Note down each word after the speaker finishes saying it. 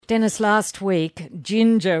Dennis, last week,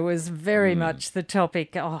 ginger was very much the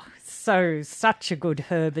topic. Oh, such a good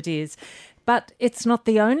herb it is. But it's not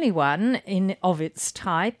the only one of its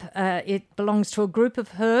type. It belongs to a group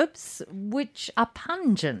of herbs which are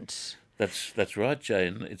pungent. That's right,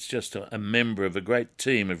 Jane. It's just a member of a great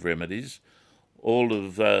team of remedies, all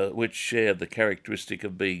of which share the characteristic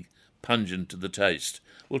of being pungent to the taste.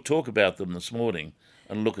 We'll talk about them this morning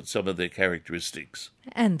and look at some of their characteristics.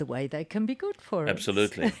 And the way they can be good for us.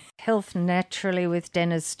 Absolutely. Health Naturally with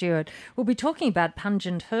Dennis Stewart. We'll be talking about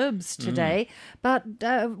pungent herbs today, but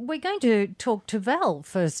we're going to talk to Val,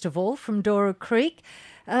 first of all, from Dora Creek.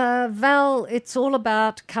 Val, it's all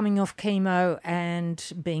about coming off chemo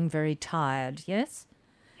and being very tired, yes?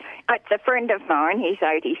 It's a friend of mine. He's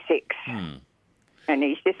 86. And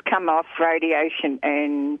he's just come off radiation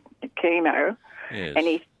and chemo. Yes. And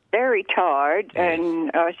he's very tired, Yes.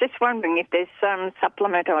 and I was just wondering if there's some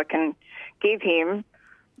supplement I can give him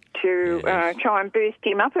to Yes. try and boost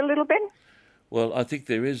him up a little bit. Well, I think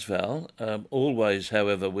there is, Val. Always,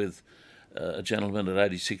 however, with a gentleman at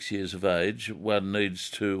 86 years of age, one needs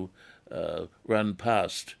to run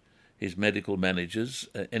past his medical managers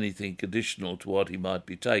anything additional to what he might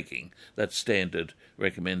be taking. That's standard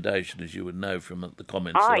recommendation, as you would know from the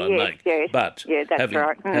comments that I make. Yes. But Yeah, that's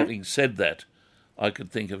right. having said that, I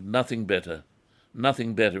could think of nothing better,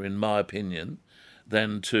 in my opinion,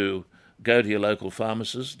 than to go to your local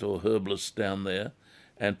pharmacist or herbalist down there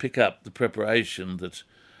and pick up the preparation that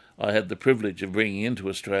I had the privilege of bringing into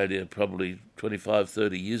Australia probably 25,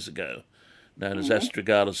 30 years ago, known as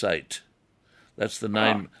Astragalus 8. That's the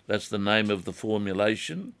name. That's the name of the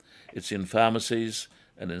formulation. It's in pharmacies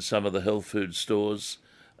and in some of the health food stores.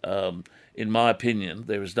 In my opinion,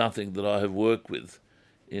 there is nothing that I have worked with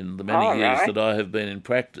in the many years that I have been in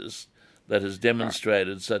practice that has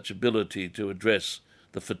demonstrated such ability to address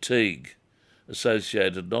the fatigue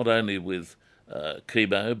associated not only with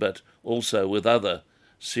chemo but also with other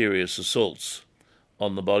serious assaults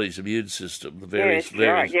on the body's immune system. The various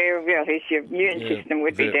Your immune system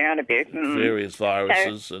would be down a bit. Various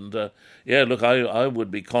viruses. And look, I would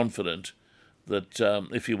be confident that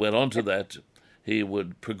if he went on to that, he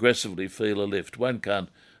would progressively feel a lift. One can't,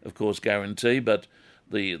 of course, guarantee, but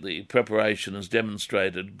the preparation has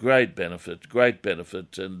demonstrated great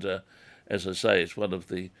benefit, and as I say, it's one of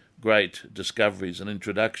the great discoveries and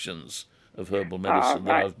introductions of herbal medicine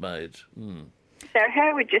that I've made. So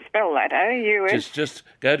how would you spell that? A-U-S? Just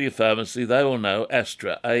go to your pharmacy. They will know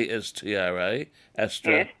Astra, A-S-T-R-A,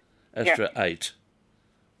 Astra 8.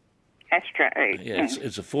 Astra 8. Yeah,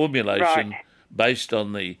 it's a formulation based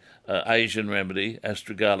on the Asian remedy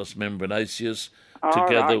Astragalus membranaceus,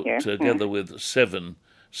 together with 7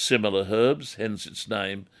 similar herbs, hence its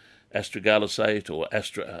name, Astragalus 8 or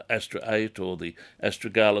Astra 8 or the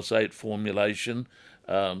Astragalus 8 formulation.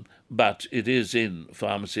 But it is in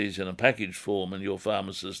pharmacies in a packaged form, and your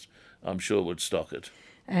pharmacist, I'm sure, would stock it.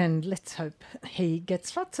 And let's hope he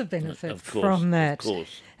gets lots of benefit Of course, from that. Of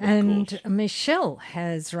course. Michelle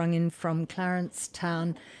has rung in from Clarence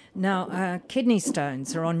Town. Now, kidney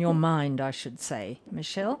stones are on your mind, I should say.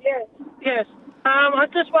 Michelle? Yes. I was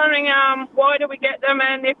just wondering why do we get them,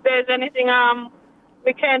 and if there's anything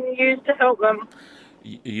we can use to help them.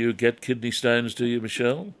 You get kidney stones, do you,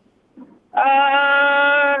 Michelle?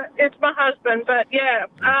 It's my husband, but yeah.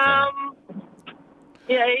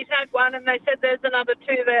 Okay. He's had one, and they said there's another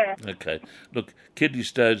 2 there. Okay. Look, kidney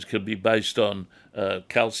stones can be based on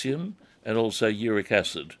calcium and also uric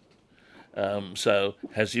acid. So,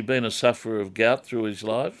 has he been a sufferer of gout through his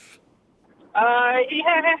life? He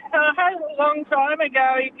had a long time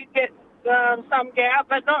ago. He could get some gout,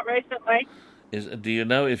 but not recently. Do you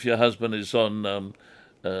know if your husband is on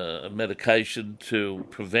medication to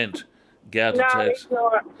prevent gout attacks?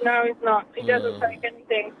 No, he's not. He doesn't take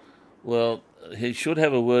anything. Well, he should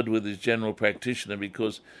have a word with his general practitioner,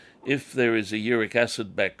 because if there is a uric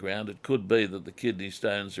acid background, it could be that the kidney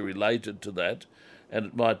stones are related to that, and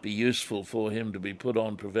it might be useful for him to be put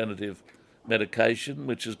on preventative medication,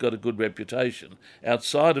 which has got a good reputation.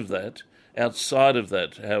 Outside of that,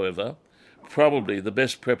 however, probably the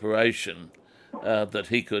best preparation that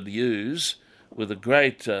he could use with a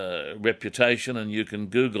great reputation, and you can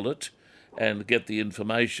Google it and get the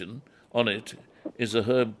information on it, is a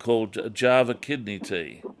herb called Java kidney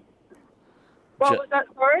tea. What was that,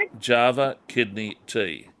 sorry? Java kidney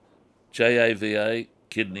tea. Java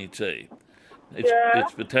kidney tea.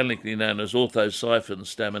 It's botanically known as Orthosiphon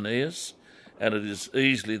stamineus, and it is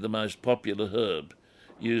easily the most popular herb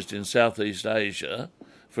used in Southeast Asia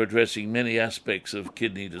for addressing many aspects of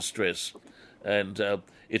kidney distress. And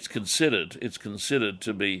it's considered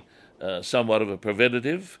to be somewhat of a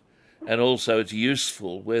preventative, and also it's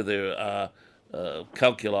useful where there are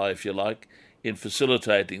calculi, if you like, in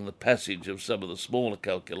facilitating the passage of some of the smaller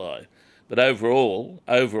calculi. But overall,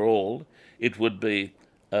 it would be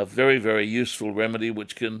a very, very useful remedy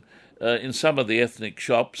which can, in some of the ethnic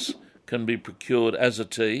shops, can be procured as a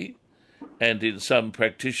tea, and in some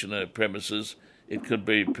practitioner premises it could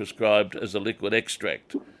be prescribed as a liquid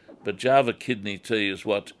extract. But Java kidney tea is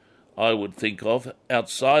what I would think of.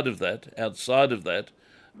 Outside of that,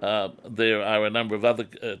 there are a number of other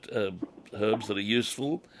herbs that are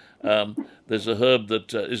useful. There's a herb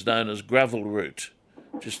that is known as gravel root.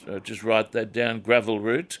 Just write that down, gravel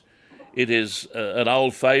root. It is an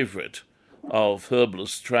old favourite of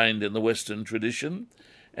herbalists trained in the Western tradition,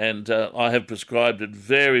 and I have prescribed it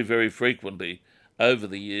very, very frequently over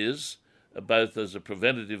the years, both as a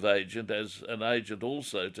preventative agent, as an agent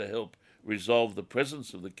also to help resolve the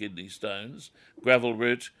presence of the kidney stones. Gravel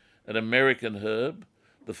root, an American herb,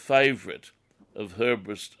 the favourite of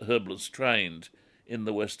herbalists trained in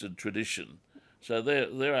the Western tradition. So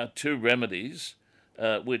there are two remedies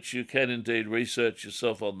which you can indeed research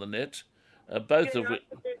yourself on the net, both of which...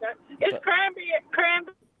 Is cranberry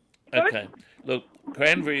good? Okay, look,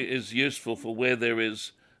 cranberry is useful for where there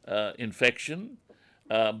is infection,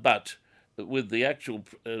 but with the actual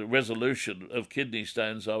resolution of kidney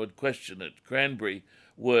stones, I would question it. Cranberry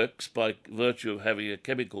works by virtue of having a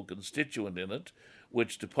chemical constituent in it,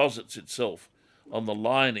 which deposits itself on the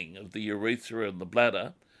lining of the urethra and the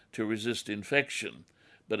bladder to resist infection.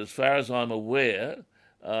 But as far as I'm aware,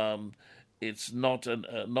 it's not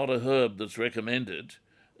a herb that's recommended,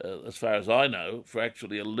 as far as I know, for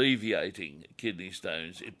actually alleviating kidney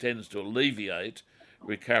stones. It tends to alleviate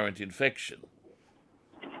recurrent infection.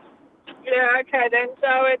 Yeah, okay then.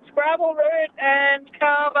 So it's gravel root and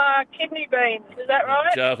Java kidney beans. Is that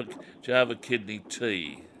right? Java kidney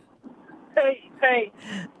tea. Tea.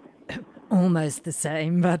 Almost the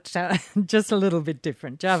same, but just a little bit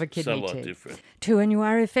different. Java kidney tea. Somewhat different.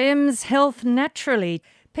 2NURFM's Health Naturally.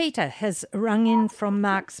 Peter has rung in from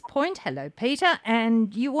Marks Point. Hello, Peter.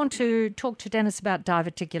 And you want to talk to Dennis about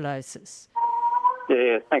diverticulosis.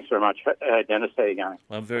 Yeah, thanks very much, Dennis. How are you going?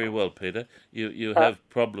 I'm very well, Peter. You have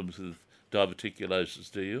problems with diverticulosis,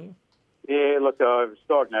 do you? Yeah, look, I was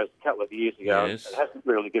diagnosed a couple of years ago. Yes. It hasn't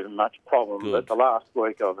really given much problem, Good. but the last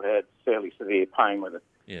week I've had fairly severe pain with it.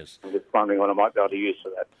 Yes. I'm just wondering what I might be able to use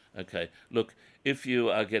for that. Okay. Look, if you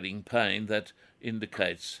are getting pain, that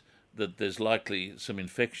indicates that there's likely some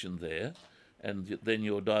infection there, and then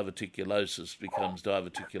your diverticulosis becomes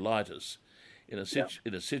diverticulitis. In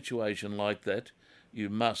a situation like that, you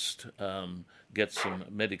must get some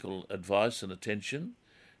medical advice and attention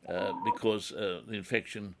because the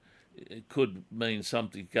infection could mean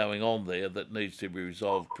something going on there that needs to be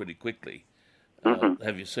resolved pretty quickly.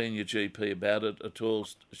 Have you seen your GP about it at all,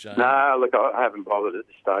 Shane? No, look, I haven't bothered at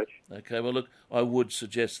this stage. Okay, well, look, I would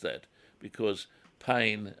suggest that because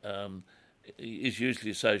pain is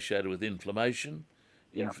usually associated with inflammation.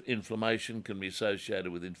 Inflammation can be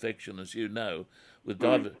associated with infection, as you know. With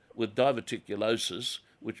diverticulosis,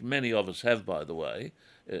 which many of us have, by the way,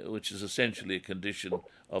 which is essentially a condition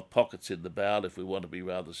of pockets in the bowel, if we want to be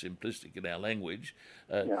rather simplistic in our language.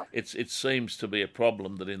 It seems to be a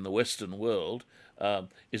problem that in the Western world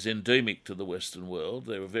is endemic to the Western world.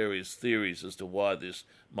 There are various theories as to why this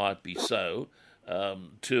might be so.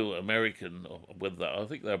 Two American, I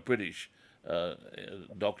think they were British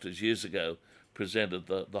doctors years ago, presented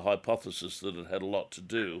the hypothesis that it had a lot to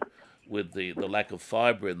do with the lack of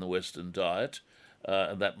fibre in the Western diet,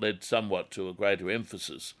 and that led somewhat to a greater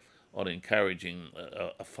emphasis on encouraging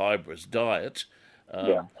a fibrous diet.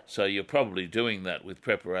 So you're probably doing that with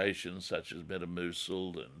preparations such as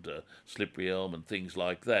Metamucil and slippery elm and things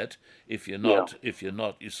like that. If you're not,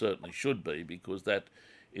 you certainly should be, because that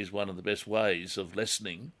is one of the best ways of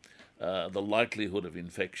lessening the likelihood of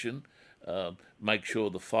infection. Make sure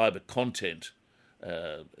the fibre content,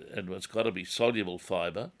 and it's got to be soluble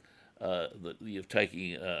fibre, that you're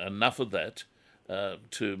taking enough of that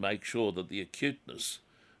to make sure that the acuteness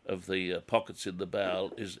of the pockets in the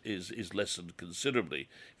bowel is lessened considerably.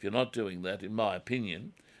 If you're not doing that, in my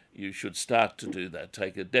opinion, you should start to do that.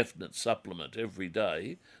 Take a definite supplement every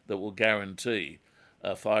day that will guarantee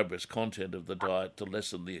fibrous content of the diet to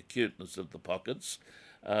lessen the acuteness of the pockets.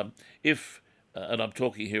 And I'm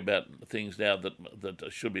talking here about things now that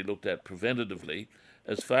should be looked at preventatively.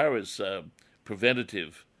 As far as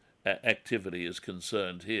preventative activity is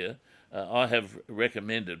concerned here, I have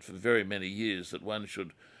recommended for very many years that one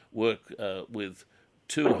should work with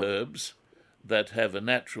two herbs that have a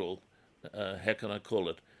natural,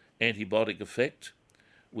 antibiotic effect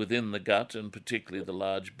within the gut and particularly the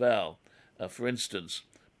large bowel. For instance,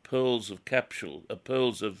 pearls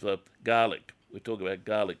of garlic. We talk about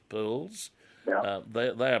garlic pearls. Yeah.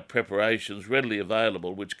 They are preparations readily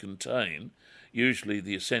available which contain usually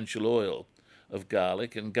the essential oil of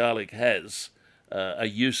garlic, and garlic has a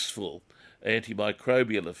useful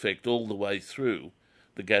antimicrobial effect all the way through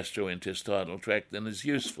the gastrointestinal tract, and is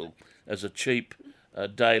useful as a cheap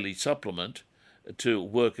daily supplement to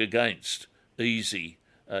work against easy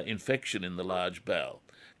infection in the large bowel.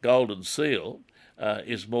 Golden seal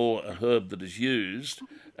is more a herb that is used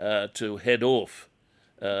to head off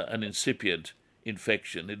an incipient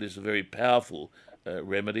infection. It is a very powerful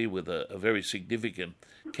remedy with a very significant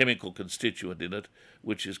chemical constituent in it,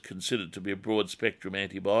 which is considered to be a broad-spectrum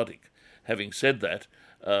antibiotic. Having said that,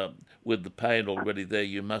 with the pain already there,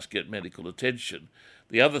 you must get medical attention.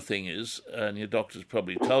 The other thing is, and your doctor's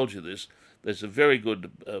probably told you this, there's a very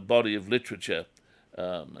good body of literature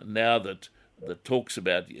now that talks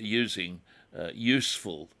about using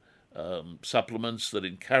useful supplements that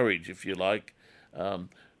encourage, if you like,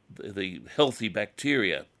 the healthy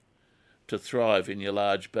bacteria to thrive in your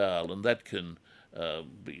large bowel, and that can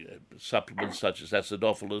be supplements such as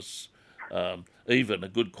acidophilus, even a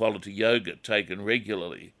good quality yogurt taken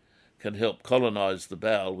regularly can help colonize the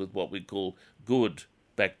bowel with what we call good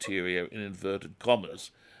bacteria in inverted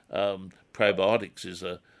commas. Probiotics is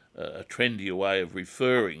a trendier way of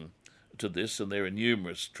referring to this, and there are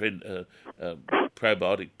numerous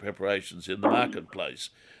probiotic preparations in the marketplace.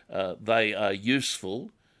 They are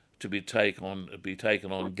useful to be taken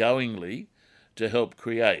ongoingly to help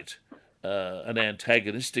create an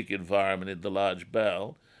antagonistic environment in the large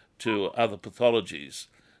bowel to other pathologies.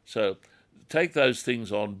 So take those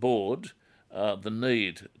things on board, the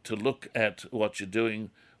need to look at what you're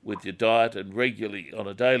doing with your diet and regularly, on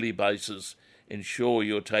a daily basis, ensure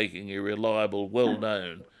you're taking a reliable,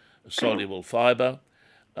 well-known soluble fibre.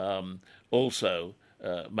 Also,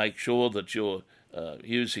 make sure that you're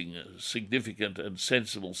using significant and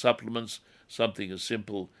sensible supplements, something as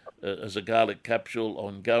simple as a garlic capsule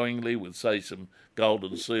ongoingly with, say, some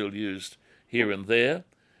golden seal used here and there,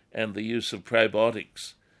 and the use of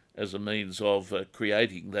probiotics as a means of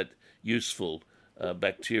creating that useful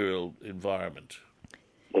bacterial environment.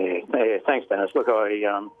 Yeah, thanks, Dennis. Look,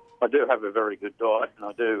 I do have a very good diet, and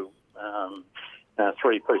I do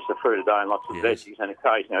 3 pieces of fruit a day and lots of veggies, and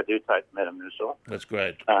occasionally I do take metamucil. That's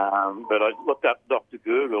great. But I looked up Dr.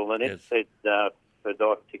 Google, and it said for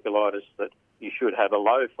diverticulitis that you should have a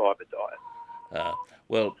low-fibre diet.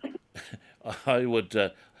 Well,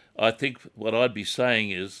 I think what I'd be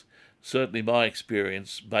saying is, certainly my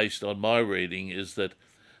experience, based on my reading, is that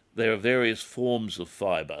there are various forms of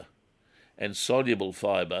fibre, and soluble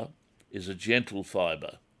fibre is a gentle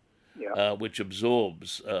fibre, which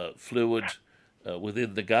absorbs fluid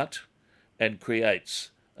within the gut and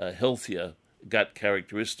creates healthier gut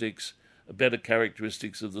characteristics, better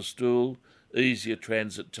characteristics of the stool, easier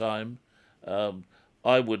transit time.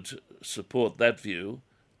 I would support that view.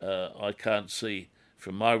 I can't see,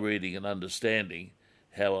 from my reading and understanding,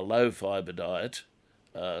 how a low-fibre diet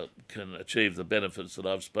can achieve the benefits that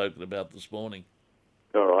I've spoken about this morning.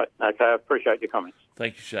 All right. Okay, I appreciate your comments.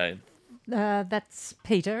 Thank you, Shane. That's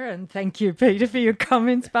Peter, and thank you, Peter, for your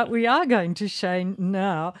comments. But we are going to Shane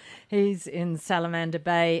now. He's in Salamander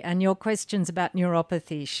Bay, and your question's about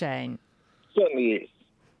neuropathy, Shane. Certainly is.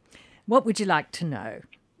 What would you like to know?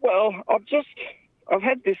 Well, I've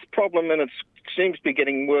had this problem, and it seems to be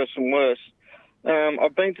getting worse and worse.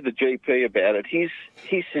 I've been to the GP about it. He's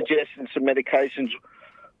suggesting some medications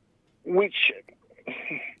which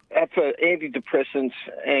are for antidepressants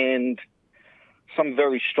and some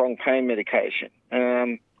very strong pain medication.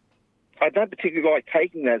 I don't particularly like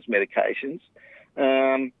taking those medications.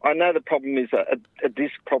 I know the problem is a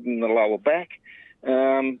disc problem in the lower back,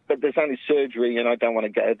 but there's only surgery and I don't want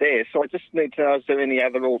to go there. So I just need to know, is there any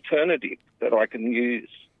other alternative that I can use?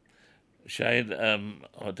 Shane,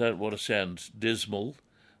 I don't want to sound dismal,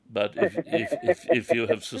 but if you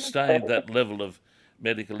have sustained that level of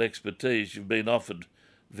medical expertise, you've been offered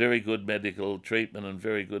very good medical treatment and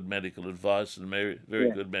very good medical advice and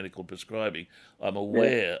very good medical prescribing. I'm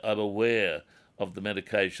aware of the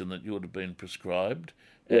medication that you would have been prescribed,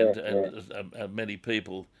 and many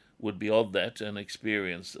people would be on that and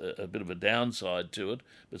experience a bit of a downside to it.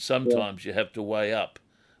 But sometimes you have to weigh up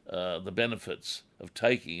the benefits of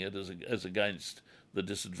taking it as against the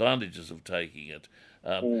disadvantages of taking it.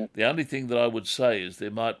 The only thing that I would say is there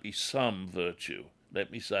might be some virtue.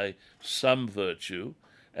 Let me say some virtue.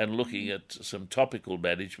 And looking at some topical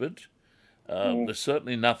management, there's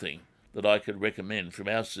certainly nothing that I could recommend from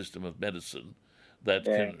our system of medicine that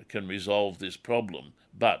can resolve this problem.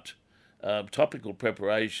 But topical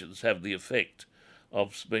preparations have the effect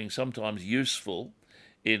of being sometimes useful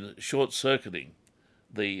in short-circuiting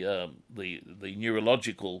the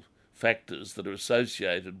neurological factors that are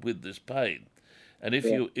associated with this pain. And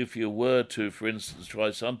if you were to, for instance,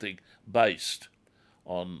 try something based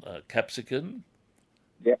on capsicum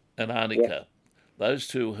and arnica, those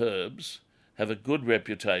two herbs have a good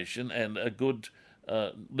reputation and a good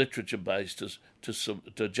literature base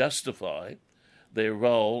to justify their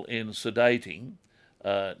role in sedating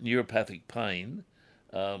neuropathic pain.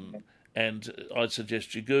 And I'd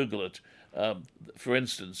suggest you Google it. For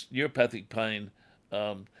instance, neuropathic pain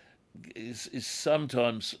is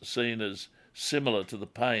sometimes seen as similar to the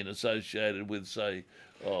pain associated with, say,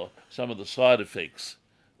 some of the side effects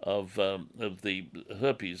of the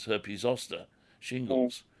herpes zoster,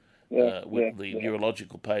 shingles, with the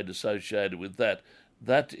neurological pain associated with that.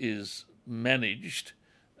 That is managed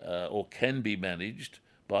or can be managed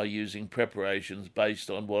by using preparations based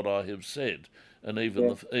on what I have said. And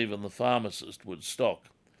even the pharmacist would stock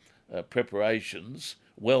preparations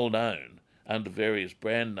well known under various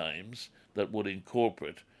brand names that would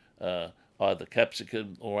incorporate either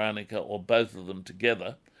capsicum or arnica or both of them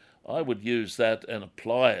together. I would use that and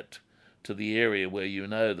apply it to the area where you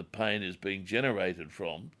know the pain is being generated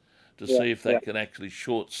from to see if that can actually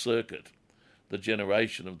short-circuit the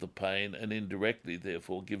generation of the pain and indirectly,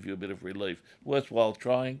 therefore, give you a bit of relief. Worthwhile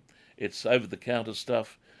trying. It's over-the-counter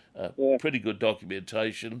stuff, pretty good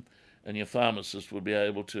documentation, and your pharmacist will be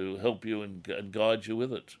able to help you and guide you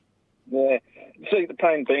with it. Yeah. See, the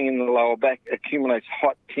pain being in the lower back accumulates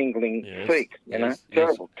hot, tingling feet,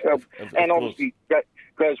 terrible. And obviously that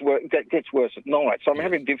gets worse at night. So I'm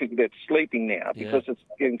having difficulty at sleeping now because it's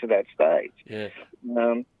getting to that stage. Yeah.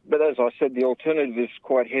 But as I said, the alternative is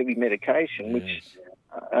quite heavy medication, which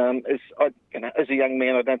as a young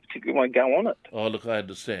man, I don't particularly want to go on it. Oh, look, I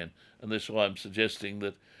understand. And that's why I'm suggesting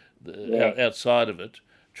that outside of it,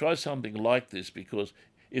 try something like this, because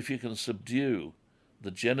if you can subdue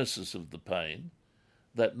the genesis of the pain,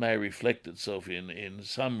 that may reflect itself in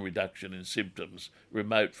some reduction in symptoms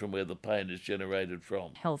remote from where the pain is generated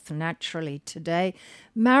from. Health Naturally today.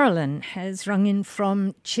 Marilyn has rung in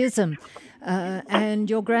from Chisholm, and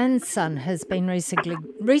your grandson has been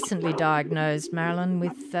recently diagnosed, Marilyn,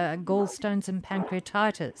 with gallstones and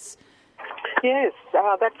pancreatitis. Yes,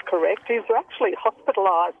 that's correct. He was actually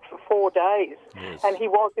hospitalised for 4 days, and he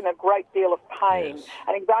was in a great deal of pain,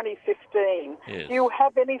 and he's only 15. Yes. Do you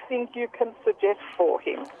have anything you can suggest for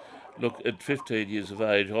him? Look, at 15 years of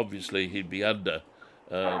age, obviously he'd be under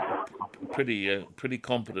pretty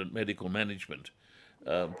competent medical management.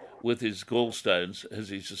 With his gallstones, has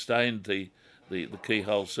he sustained the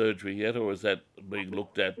keyhole surgery yet, or is that being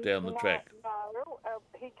looked at down the track? No.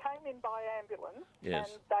 He came in by ambulance,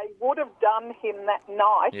 Yes. and they would have done him that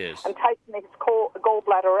night Yes. and taken his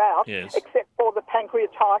gallbladder out, Yes. except for the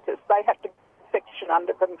pancreatitis. They have to get the infection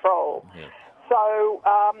under control. Yeah. So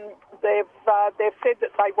they've said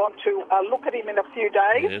that they want to look at him in a few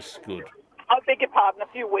days. Yes, good. I beg your pardon, a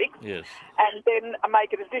few weeks. Yes. And then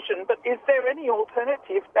make a decision. But is there any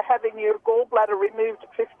alternative to having your gallbladder removed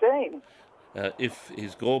at 15? If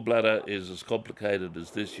his gallbladder is as complicated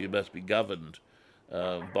as this, you must be governed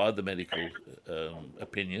by the medical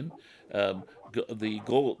opinion. The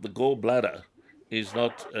gallbladder is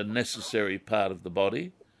not a necessary part of the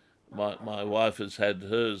body. My wife has had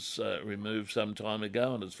hers removed some time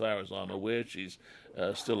ago, and as far as I'm aware, she's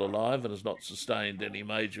still alive and has not sustained any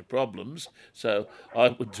major problems. So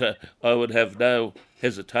I would have no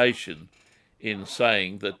hesitation in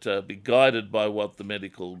saying that be guided by what the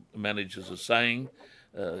medical managers are saying.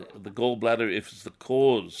 The gallbladder, if it's the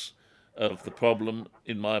cause of the problem,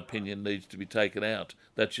 in my opinion, needs to be taken out.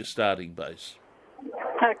 That's your starting base.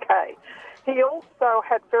 Okay. He also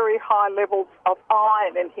had very high levels of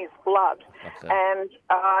iron in his blood, and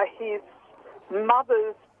his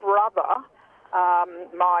mother's brother,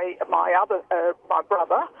 my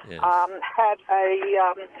brother, has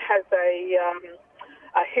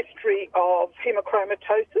a history of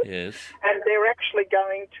hemochromatosis. Yes. And they're actually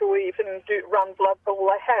going to even run blood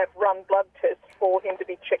tests for him to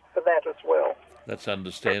be checked for that as well. That's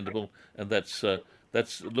understandable, and that's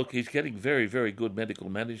look, he's getting very, very good medical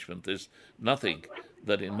management. There's nothing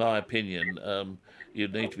that, in my opinion, you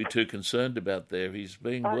need to be too concerned about there. He's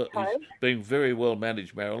being being very well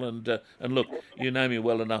managed, Marilyn. And look, you know me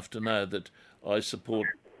well enough to know that I support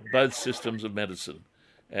both systems of medicine.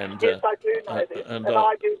 And, yes, I do know this, and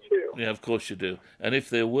I do too. Yeah, of course you do. And if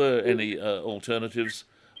there were any alternatives,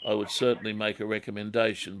 I would certainly make a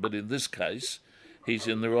recommendation. But in this case, he's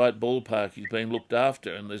in the right ballpark. He's being looked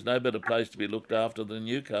after, and there's no better place to be looked after than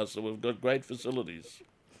Newcastle. We've got great facilities.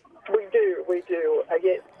 We do,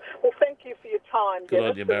 yes. Well, thank you for your time, Good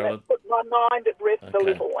Dennis. on you, Marilyn. That put my mind at rest a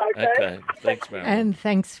little, Okay, thanks, Marilyn. And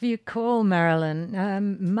thanks for your call,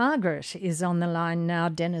 Marilyn. Margaret is on the line now,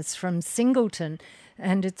 Dennis, from Singleton,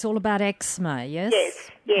 and it's all about eczema, yes?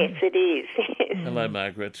 Yes, it is. Yes. Hello,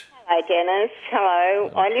 Margaret. Hello, Dennis.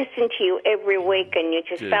 Hello. I listen to you every week, and you're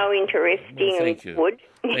just so interesting Thank and you. good.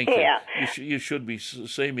 Thank Yeah. you. You should be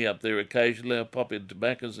see me up there occasionally. I'll pop into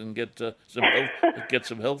Macca's and get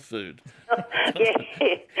some health food.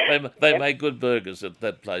 Yeah. They make good burgers at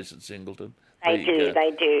that place at Singleton. They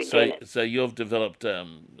do. So you've developed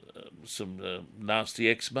some nasty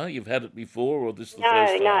eczema. You've had it before, or this is the No,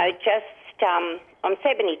 first time? no, just I'm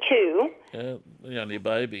 72. Yeah, you're only a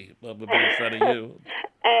baby. I'll be in front of you.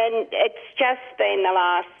 And it's just been the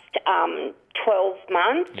last 12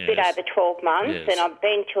 months, a bit Yes. over 12 months, Yes. and I've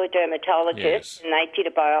been to a dermatologist, Yes. and they did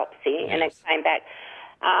a biopsy, and it Yes. came back.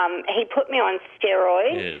 He put me on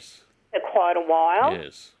steroids Yes, for quite a while,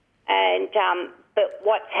 yes. and but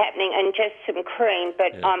what's happening, and just some cream,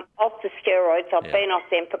 but Yeah. I'm off the steroids. I've Yeah. been off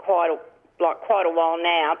them for quite a while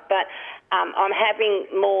now, but I'm having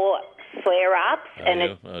more flare-ups,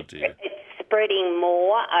 and Oh dear. it's spreading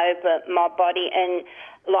more over my body, and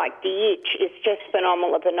like the itch is just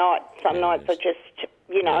phenomenal of the night. Some nights I just,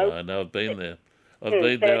 Yeah, I know. I've been there. I've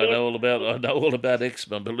been there. I know all about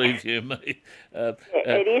eczema. Believe you me.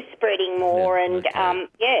 it is spreading more, and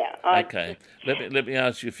okay. Okay. Let me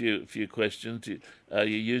ask you a few questions. Are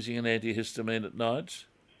you using an antihistamine at night?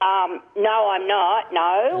 No, I'm not.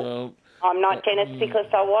 No, Well, I'm not, Dennis, because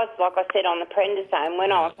I was, like I said, on the prednisone.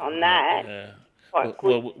 When I was on that,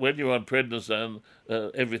 well, when you're on prednisone,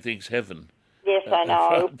 everything's heaven. yes, I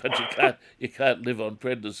know. But you can't live on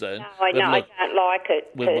prednisone. No, I But know. look, I don't like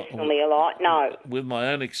it personally a lot. No. with my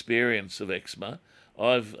own experience of eczema,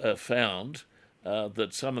 I've found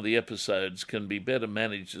that some of the episodes can be better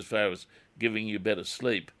managed as far as giving you better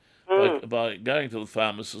sleep by going to the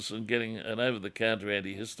pharmacist and getting an over-the-counter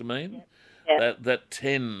antihistamine. Yeah. That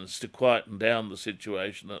tends to quieten down the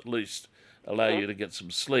situation, at least allow you to get some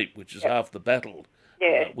sleep, which is half the battle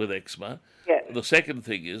with eczema. Yeah. The second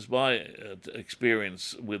thing is my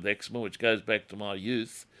experience with eczema, which goes back to my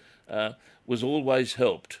youth, was always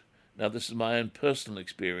helped. Now, this is my own personal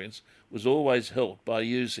experience, was always helped by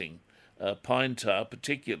using pine tar,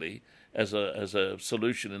 particularly as a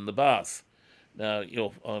solution in the bath. Now,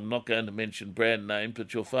 I'm not going to mention brand name,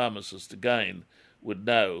 but your pharmacist, again, would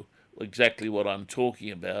know exactly what I'm talking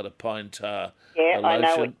about, a pine tar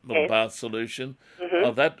lotion or bath solution.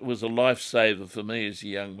 That was a lifesaver for me as a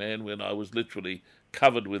young man when I was literally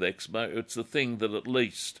covered with eczema. It's the thing that at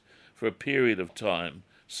least for a period of time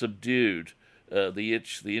subdued the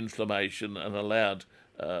itch, the inflammation, and allowed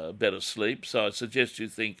better sleep. So I suggest you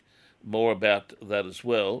think more about that as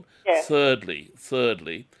well. Yeah.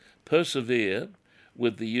 Thirdly, persevere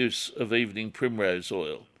with the use of evening primrose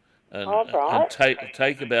oil. And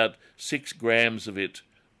take about 6 grams of it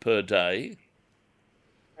per day.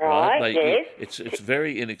 Right, yes. It's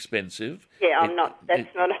very inexpensive. Yeah,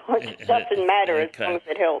 it doesn't matter as long as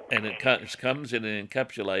it helps. And it comes in an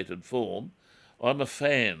encapsulated form. I'm a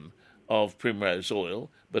fan of primrose oil,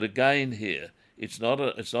 but again here, it's not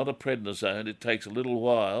a prednisone. It takes a little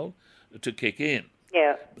while to kick in.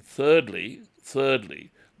 Yeah. Thirdly,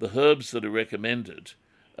 the herbs that are recommended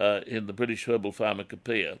in the British Herbal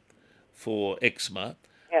Pharmacopoeia for eczema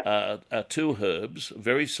are 2 herbs,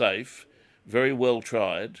 very safe, very well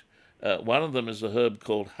tried. One of them is a herb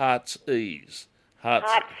called Heart's Ease.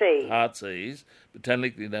 Heart's Ease,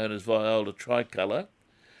 botanically known as Viola tricolor.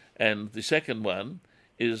 And the second one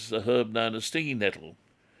is the herb known as stinging nettle.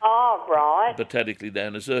 Oh, right. Botanically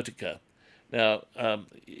known as urtica. Now,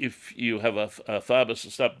 if you have a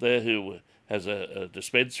pharmacist up there who has a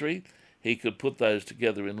dispensary, he could put those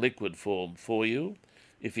together in liquid form for you.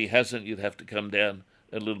 If he hasn't, you'd have to come down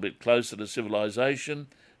a little bit closer to civilization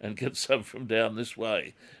and get some from down this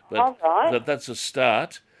way. But that's a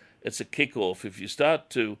start. It's a kick-off. If you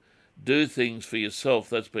start to do things for yourself,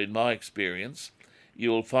 that's been my experience,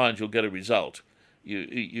 you'll find you'll get a result.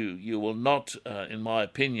 You will not, in my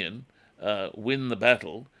opinion, win the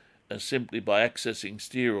battle simply by accessing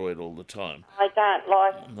steroid all the time. I don't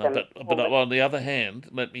like them. But on the other hand,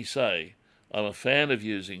 let me say, I'm a fan of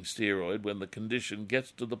using steroid when the condition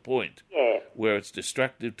gets to the point where it's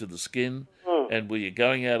destructive to the skin and where you're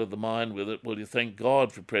going out of the mind with it. Well, you thank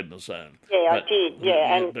God for prednisone. Yeah, I did,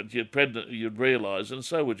 yeah. But you'd realise, and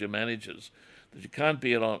so would your managers, that you can't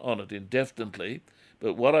be on it indefinitely.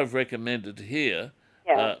 But what I've recommended here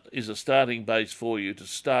is a starting base for you to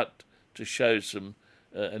start to show some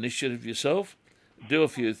initiative yourself, do a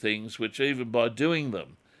few things which even by doing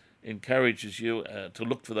them encourages you to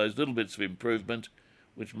look for those little bits of improvement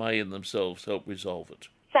which may in themselves help resolve it.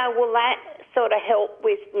 So will that sort of help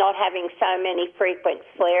with not having so many frequent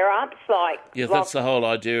flare-ups? Yeah, that's the whole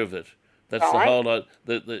idea of it. That's Right. the whole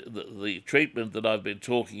the treatment that I've been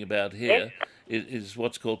talking about here is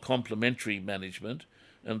what's called complementary management,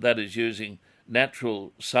 and that is using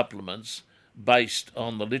natural supplements based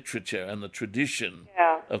on the literature and the tradition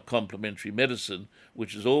of complementary medicine,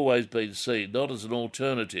 which has always been seen not as an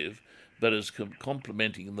alternative, but as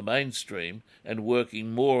complementing the mainstream and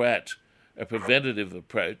working more at a preventative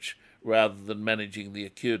approach rather than managing the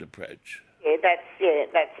acute approach.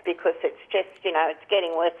 That's because it's just, it's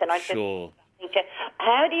getting worse. And Sure.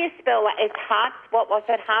 How do you spell that? It's Hearts, what was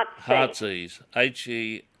it? Heartsease. Heart,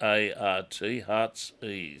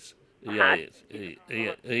 Heartsease.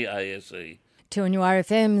 EASE.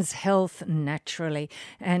 2NURFM's Health Naturally.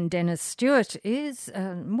 And Dennis Stewart is,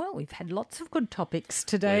 we've had lots of good topics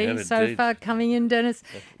today so far coming in, Dennis.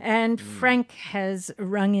 And Frank has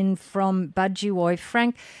rung in from Budgie.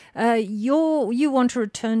 Frank, you want to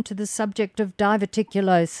return to the subject of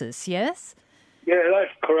diverticulosis, yes? Yeah,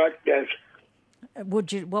 that's correct, yes.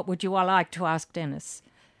 What would you like to ask Dennis?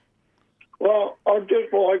 Well, I'd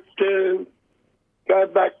just like to go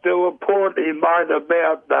back to a point he made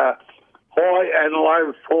about the high and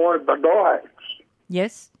low fibre diets.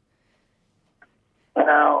 Yes.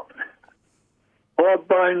 Now, I've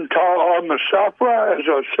been told I'm a sufferer, as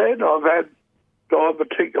I said. I've had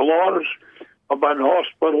diverticulitis. I've been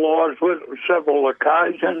hospitalised with several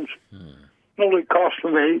occasions. Nearly cost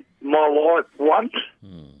me my life once.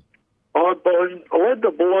 I've been led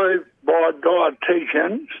to believe by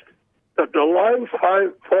dietitians that the low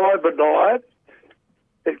fibre diet,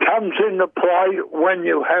 it comes into play when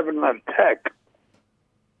you have an attack.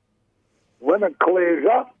 When it clears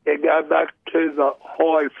up, you go back to the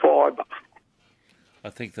high fibre. I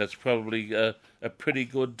think that's probably a pretty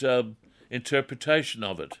good interpretation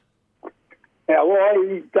of it. Now,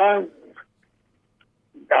 I don't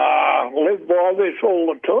live by this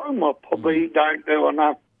all the time. I probably don't do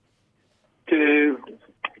enough to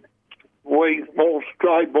all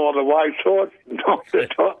stray by the wayside. Not the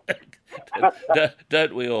time.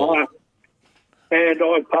 Don't we all? And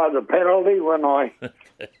I pay the penalty when I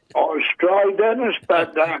stray, Dennis.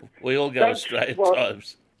 But we all go astray at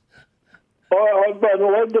times. I've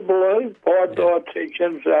been led to believe by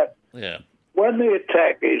dietitians that when the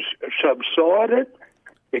attack is subsided,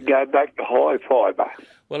 you go back to high fibre.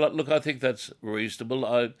 Well, look, I think that's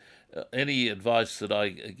reasonable. Any advice that I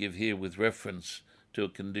give here with reference to a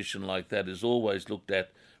condition like that is always looked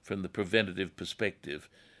at from the preventative perspective.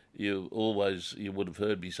 You would have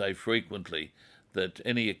heard me say frequently that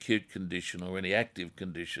any acute condition or any active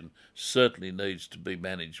condition certainly needs to be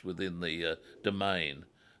managed within the domain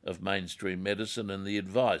of mainstream medicine and the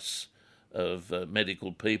advice of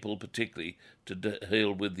medical people, particularly to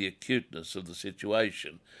deal with the acuteness of the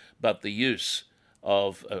situation. But the use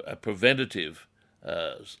of a preventative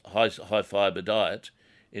high fibre diet,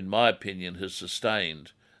 in my opinion, has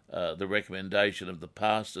sustained the recommendation of the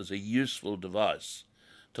past as a useful device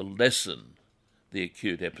to lessen the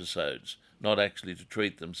acute episodes, not actually to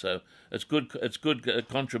treat them. So it's good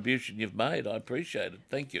contribution you've made. I appreciate it.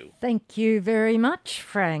 Thank you. Thank you very much,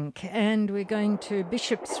 Frank. And we're going to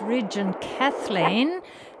Bishop's Ridge and Kathleen.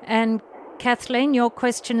 And Kathleen, your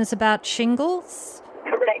question is about shingles?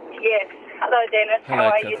 Correct, yes. Hello, Dennis. Hello,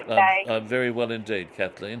 how are you today? I'm very well indeed,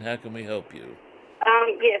 Kathleen. How can we help you?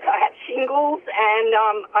 Yes, I have shingles and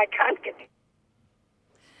I can't get...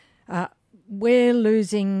 We're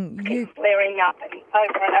losing you. It's flaring up and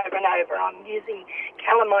over. I'm using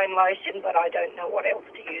calamine lotion, but I don't know what else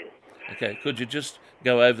to use. Okay, could you just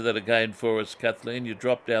go over that again for us, Kathleen? You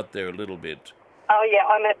dropped out there a little bit. Oh, yeah,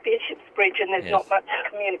 I'm at Bishop's Bridge and there's not much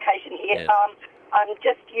communication here. Yes. I'm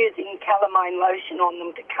just using calamine lotion on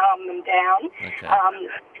them to calm them down. Okay.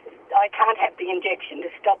 I can't have the injection to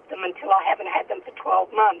stop them until I haven't had them for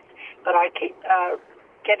 12 months, but I keep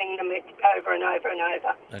getting them over and over and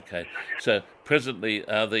over. Okay. So presently,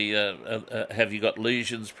 have you got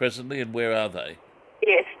lesions presently, and where are they?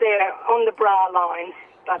 Yes, they're on the bra line,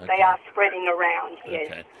 but they are spreading around,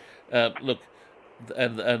 yes. Okay. Look,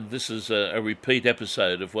 and this is a repeat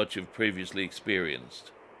episode of what you've previously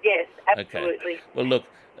experienced. Yes, absolutely. Okay. Well, look,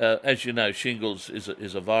 as you know, shingles is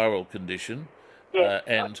a viral condition, yes.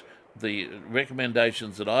 And the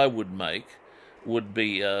recommendations that I would make would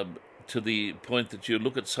be to the point that you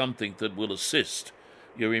look at something that will assist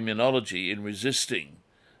your immunology in resisting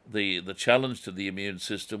the challenge to the immune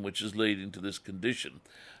system which is leading to this condition.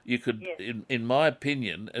 You could, in my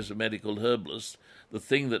opinion, as a medical herbalist, the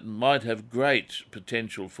thing that might have great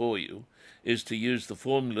potential for you is to use the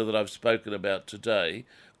formula that I've spoken about today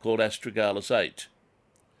called Astragalus 8.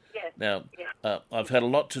 Yes. Now, Yes. I've had a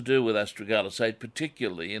lot to do with astragalosate,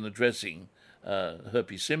 particularly in addressing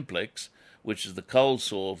herpes simplex, which is the cold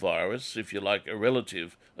sore virus, if you like, a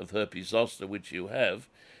relative of herpes zoster, which you have,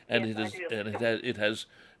 and Yes, it has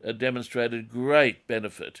demonstrated great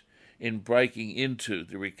benefit in breaking into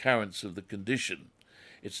the recurrence of the condition.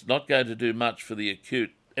 It's not going to do much for the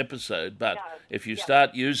acute episode, but if you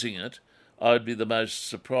start using it, I would be the most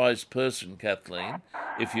surprised person, Kathleen,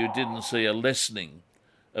 if you didn't see a lessening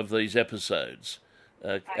of these episodes.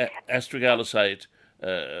 Astragalosate,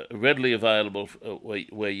 readily available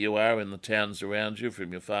where you are in the towns around you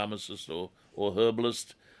from your pharmacist or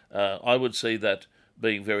herbalist. I would see that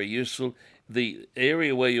being very useful. The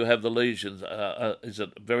area where you have the lesions, is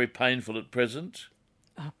it very painful at present?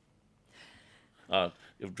 Oh,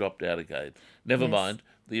 you've dropped out again. Never mind.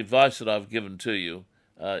 The advice that I've given to you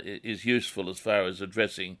is useful as far as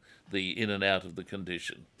addressing the in and out of the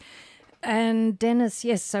condition. And Dennis,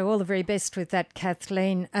 yes, so all the very best with that,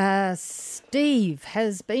 Kathleen. Steve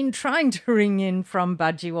has been trying to ring in from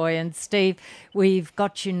Budgewoi, and Steve, we've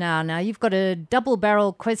got you now. Now, you've got a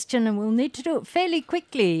double-barrel question, and we'll need to do it fairly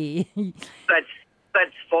quickly.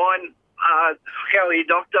 That's fine. How are you,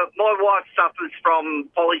 Doctor? My wife suffers from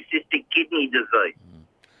polycystic kidney disease.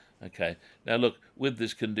 Okay. Now, look, with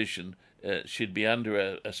this condition, she'd be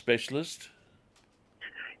under a specialist?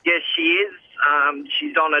 Yes, she is.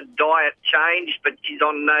 She's on a diet change, but she's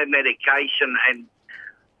on no medication, and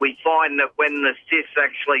we find that when the cysts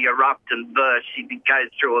actually erupt and burst, she goes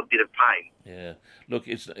through a bit of pain. Yeah. Look,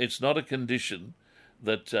 it's not a condition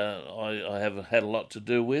that I have had a lot to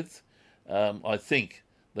do with. I think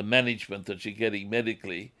the management that you're getting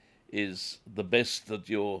medically is the best that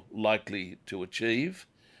you're likely to achieve.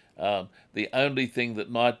 The only thing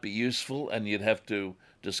that might be useful, and you'd have to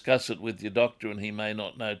discuss it with your doctor, and he may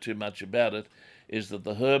not know too much about it, is that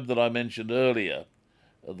the herb that I mentioned earlier,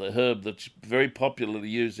 the herb that's very popularly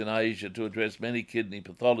used in Asia to address many kidney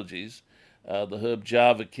pathologies, the herb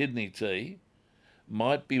Java kidney tea,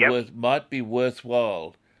 might be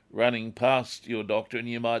worthwhile running past your doctor. And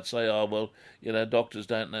you might say, oh, well, doctors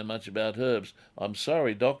don't know much about herbs. I'm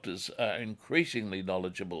sorry, doctors are increasingly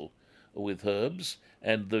knowledgeable with herbs,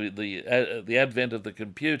 and the advent of the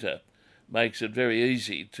computer makes it very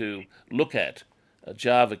easy to look at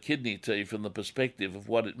Java kidney tea from the perspective of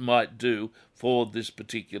what it might do for this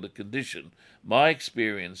particular condition. My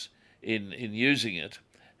experience in using it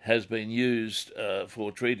has been used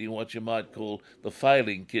for treating what you might call the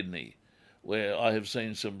failing kidney, where I have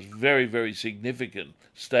seen some very, very significant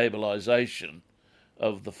stabilisation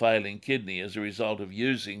of the failing kidney as a result of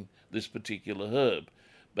using this particular herb.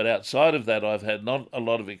 But outside of that, I've had not a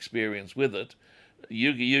lot of experience with it.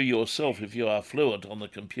 You yourself, if you are fluent on the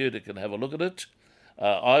computer, can have a look at it.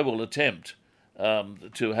 I will attempt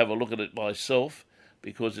to have a look at it myself,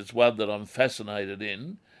 because it's one that I'm fascinated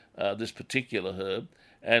in, this particular herb,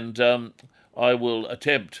 and I will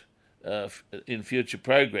attempt in future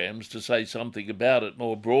programs to say something about it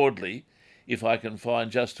more broadly if I can find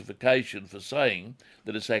justification for saying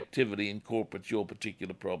that its activity incorporates your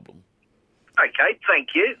particular problem. Okay, thank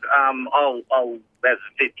you. I'll as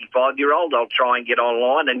a 55-year-old, I'll try and get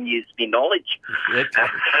online and use my knowledge.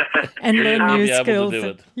 And learn new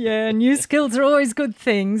skills. Yeah, new skills are always good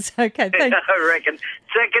things. Okay, thanks. I reckon.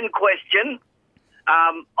 Second question.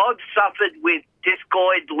 I've suffered with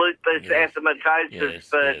discoid lupus erythematosus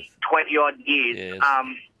for 20-odd years. Yes.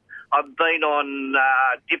 I've been on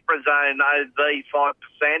Diprozone OV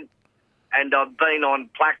 5%, and I've been on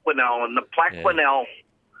Plaquenil, and the Plaquenil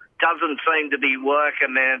doesn't seem to be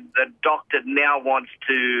working, and the doctor now wants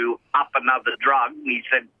to up another drug. He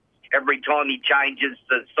said every time he changes,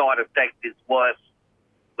 the side effect is worse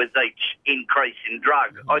with each increase in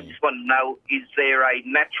drug. I just want to know, is there a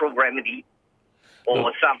natural remedy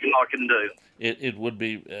or something I can do? It would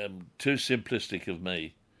be too simplistic of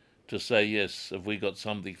me to say, yes, have we got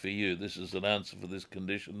something for you? This is an answer for this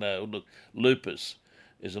condition. No, look, lupus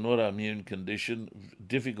is an autoimmune condition,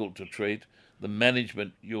 difficult to treat. The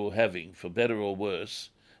management you're having, for better or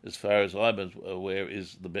worse, as far as I'm aware,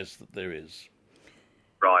 is the best that there is.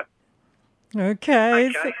 Right.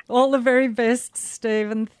 Okay. So all the very best,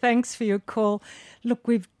 Stephen. Thanks for your call. Look,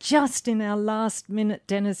 we've just in our last minute,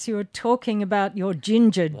 Dennis, you were talking about your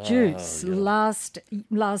ginger juice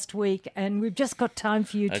last week, and we've just got time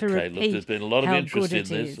for you to repeat. Look, there's been a lot of interest in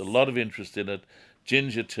this, a lot of interest in it.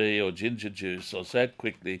 Ginger tea or ginger juice, I'll say it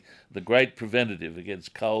quickly, the great preventative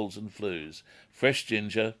against colds and flus. Fresh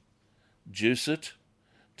ginger, juice it,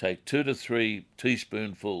 take 2 to 3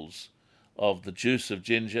 teaspoonfuls of the juice of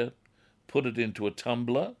ginger, put it into a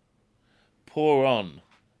tumbler, pour on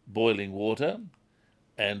boiling water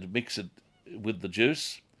and mix it with the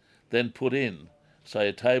juice, Then put in, say,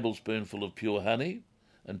 a tablespoonful of pure honey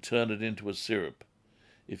and turn it into a syrup.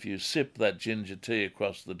 If you sip that ginger tea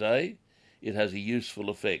across the day, it has a useful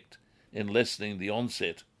effect in lessening the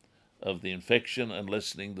onset of the infection and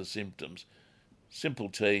lessening the symptoms. Simple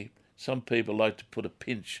tea. Some people like to put a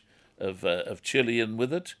pinch of chili in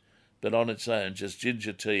with it, but on its own, just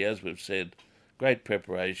ginger tea, as we've said, great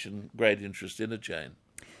preparation, great interest in it, Jane.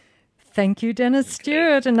 Thank you, Dennis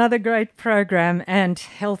Stewart. Another great program, and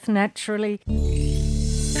Health Naturally.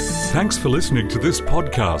 Thanks for listening to this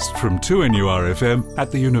podcast from 2NURFM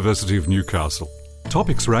at the University of Newcastle.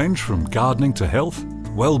 Topics range from gardening to health,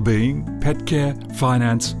 well-being, pet care,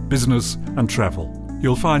 finance, business and travel.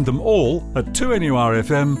 You'll find them all at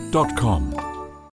 2NURFM.com.